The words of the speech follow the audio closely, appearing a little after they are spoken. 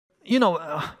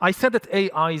I said that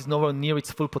AI is nowhere near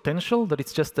its full potential, that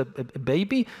it's just a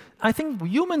baby. I think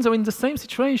humans are in the same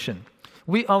situation.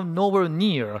 We are nowhere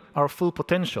near our full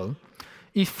potential.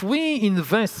 If we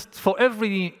invest for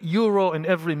every euro and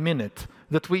every minute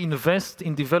that we invest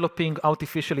in developing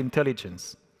artificial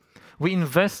intelligence, we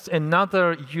invest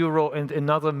another euro and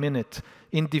another minute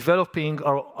in developing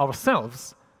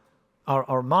ourselves,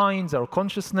 our minds, our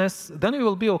consciousness, then we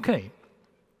will be okay.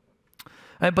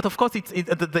 But of course,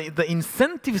 the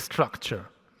incentive structure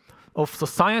of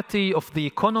society, of the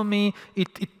economy,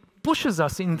 it pushes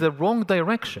us in the wrong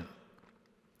direction.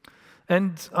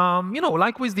 And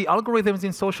like with the algorithms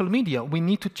in social media, we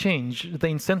need to change the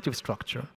incentive structure.